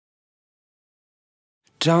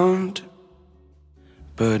Don't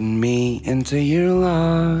put me into your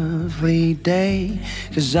lovely day,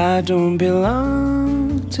 'cause I don't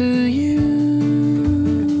belong to you.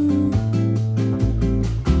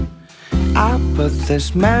 I put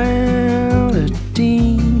this melody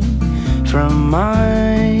from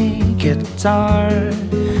my guitar,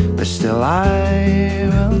 but still I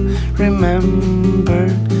will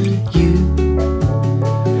remember you.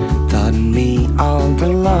 Taught me all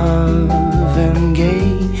the love and gay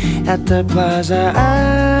at the Plaza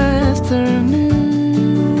afternoon.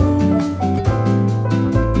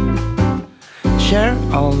 Share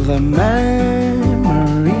all the memories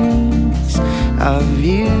of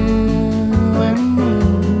you and me,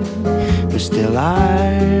 but still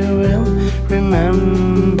I will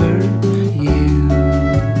remember you.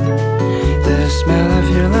 The smell of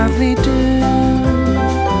your lovely dew,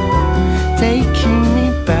 taking me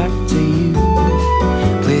back to you.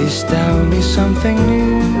 Please tell me something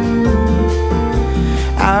new.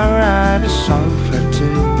 I'll write a song for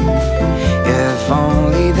two. If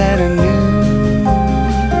only that I knew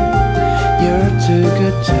you're too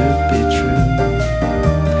good to be true.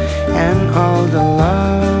 And all the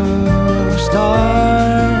love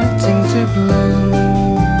starting to bloom.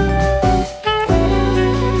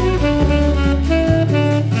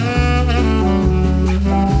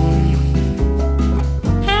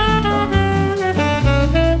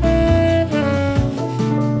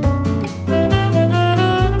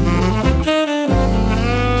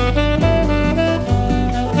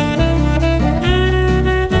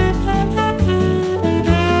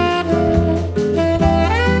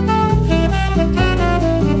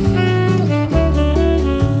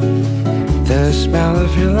 The smell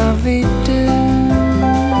of your lovely dew,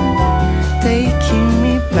 taking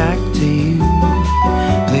me back to you.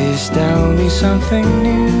 Please tell me something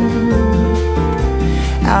new.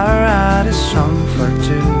 I'll write a song for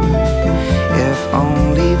two. If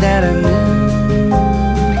only that I knew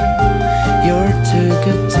you're too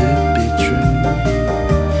good to be true.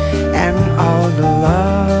 And all the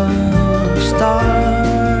love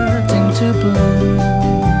starting to bloom.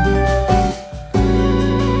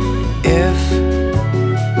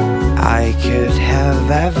 I could have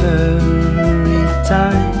every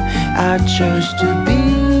time I chose to be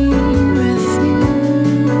with you.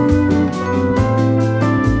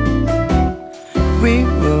 We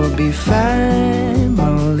will be fine.